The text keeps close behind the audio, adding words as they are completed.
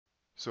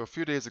So a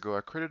few days ago,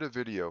 I created a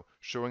video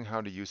showing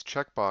how to use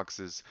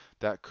checkboxes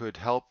that could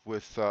help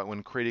with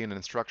when creating an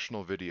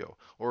instructional video,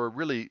 or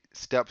really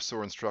steps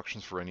or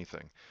instructions for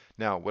anything.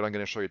 Now, what I'm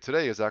going to show you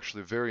today is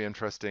actually very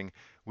interesting.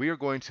 We are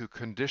going to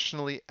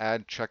conditionally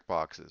add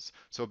checkboxes.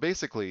 So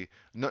basically,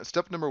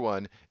 step number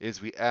one is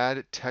we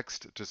add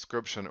text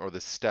description or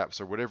the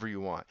steps or whatever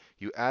you want.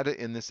 You add it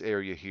in this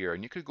area here,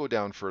 and you could go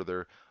down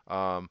further,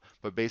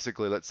 but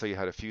basically, let's say you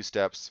had a few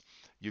steps.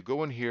 You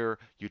go in here,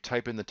 you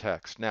type in the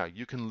text. Now,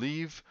 you can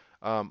leave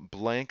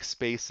blank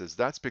spaces.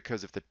 That's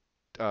because if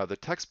the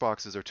text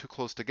boxes are too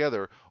close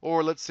together,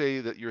 or let's say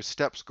that your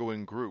steps go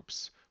in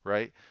groups,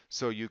 right?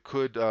 So you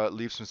could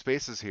leave some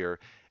spaces here,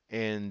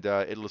 and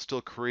it'll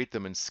still create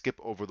them and skip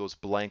over those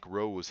blank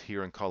rows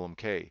here in column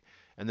K.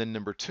 And then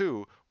number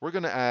two, we're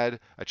going to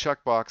add a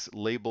checkbox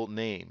label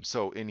name.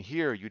 So in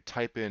here, you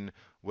type in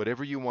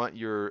whatever you want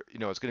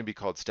it's going to be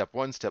called step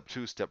one, step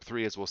two, step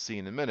three, as we'll see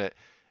in a minute,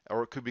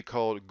 or it could be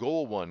called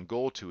goal one,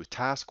 goal two,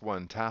 task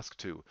one, task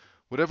two,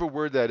 whatever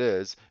word that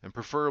is, and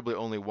preferably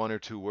only one or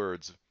two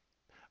words.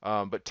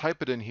 But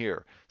type it in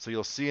here. So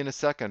you'll see in a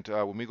second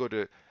when we go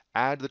to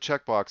add the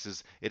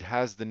checkboxes, it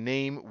has the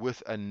name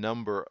with a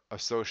number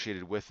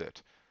associated with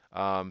it.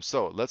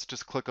 So let's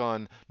just click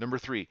on number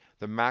three.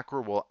 The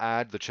macro will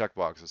add the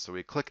checkboxes. So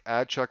we click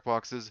add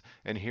checkboxes,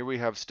 and here we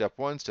have step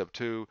one, step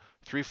two,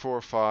 three,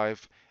 four,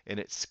 five, and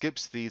it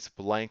skips these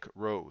blank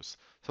rows.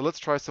 So let's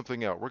try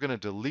something out. We're going to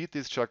delete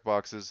these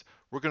checkboxes.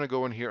 We're going to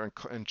go in here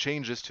and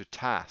change this to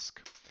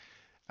task.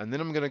 And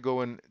then I'm going to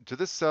go into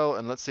this cell,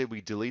 and let's say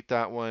we delete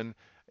that one.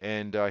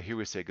 And here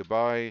we say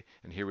goodbye,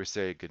 and here we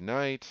say good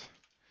night,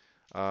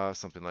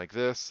 something like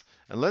this.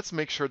 And let's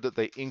make sure that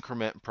they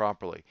increment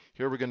properly.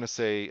 Here we're going to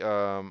say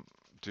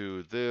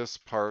do this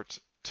part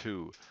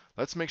 2.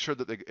 Let's make sure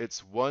that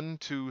it's 1,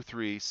 2,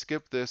 3,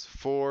 skip this,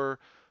 4,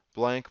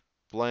 blank,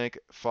 blank,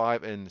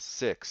 5, and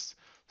 6.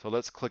 So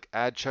let's click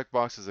add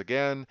checkboxes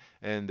again,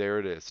 and there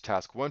it is.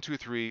 Task 1, 2,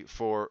 3,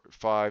 4,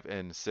 5,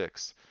 and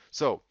 6.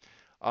 So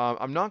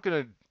I'm not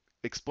going to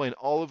explain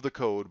all of the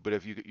code, but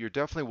if you're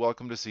definitely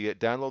welcome to see it.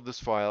 Download this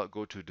file,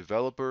 go to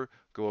Developer,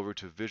 go over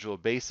to Visual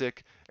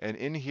Basic, and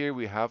in here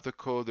we have the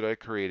code that I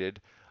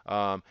created.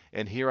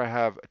 And here I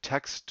have a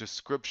text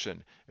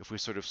description. If we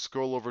sort of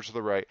scroll over to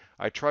the right,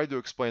 I tried to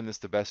explain this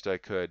the best I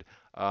could.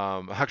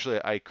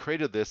 Actually, I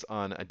created this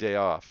on a day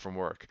off from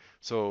work,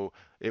 so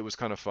it was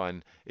kind of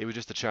fun. It was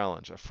just a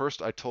challenge. At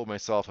first, I told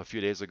myself a few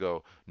days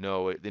ago,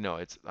 no,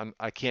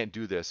 I can't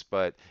do this,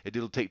 but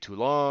it'll take too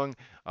long.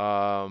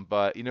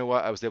 But you know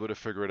what? I was able to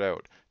figure it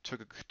out.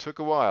 Took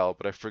a while,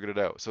 but I figured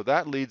it out. So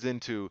that leads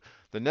into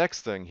the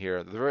next thing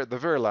here, the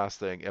very last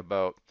thing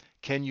about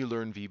can you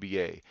learn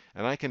VBA?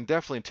 And I can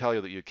definitely tell you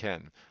that you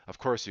can. Of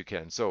course you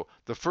can. So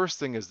the first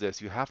thing is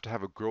this: you have to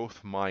have a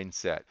growth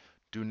mindset.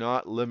 Do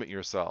not limit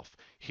yourself.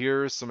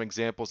 Here's some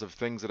examples of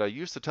things that I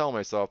used to tell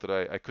myself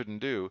that I couldn't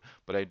do,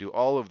 but I do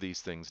all of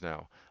these things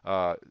now.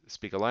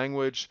 Speak a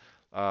language.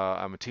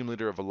 I'm a team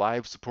leader of a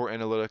live support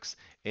analytics,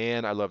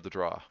 and I love to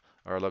draw,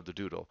 or I love to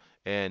doodle.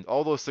 And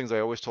all those things I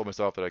always told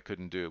myself that I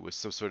couldn't do was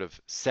some sort of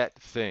set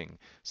thing.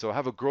 So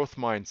have a growth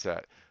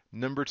mindset.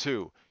 Number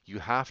two, you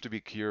have to be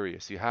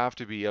curious. You have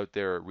to be out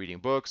there reading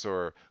books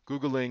or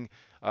Googling.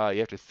 You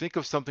have to think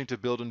of something to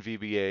build in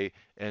VBA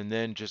and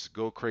then just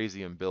go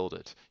crazy and build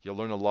it. You'll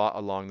learn a lot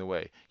along the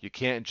way. You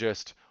can't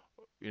just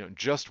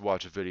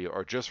watch a video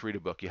or just read a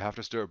book. You have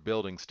to start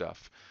building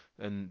stuff.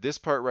 And this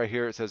part right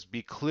here, it says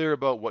be clear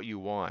about what you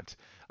want.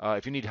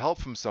 If you need help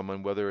from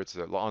someone, whether it's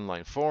an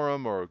online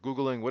forum or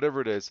Googling,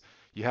 whatever it is,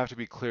 you have to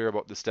be clear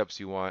about the steps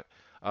you want.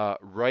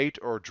 Write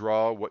or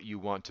draw what you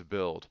want to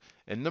build.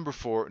 And number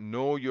four,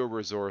 know your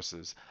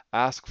resources.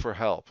 Ask for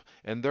help.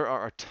 And there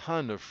are a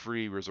ton of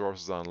free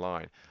resources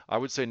online. I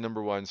would say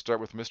number one, start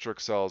with Mr.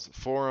 Excel's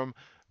forum.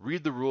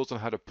 Read the rules on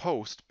how to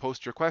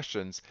post your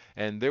questions,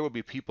 and there will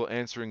be people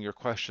answering your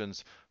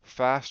questions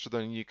faster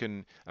than you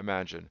can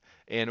imagine.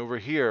 And over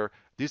here,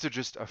 these are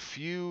just a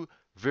few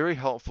very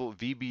helpful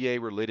VBA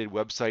related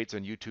websites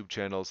and YouTube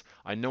channels.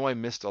 I know I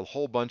missed a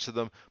whole bunch of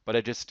them, but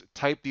I just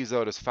typed these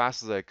out as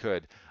fast as I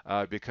could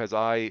because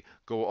I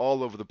go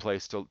all over the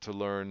place to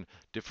learn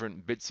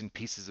different bits and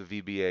pieces of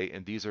VBA,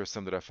 and these are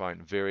some that I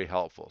find very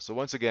helpful. So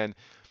once again,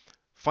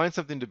 find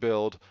something to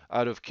build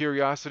out of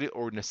curiosity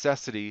or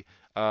necessity.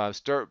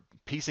 Start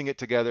piecing it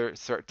together,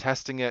 start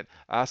testing it,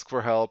 ask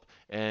for help,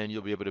 and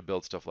you'll be able to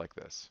build stuff like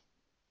this.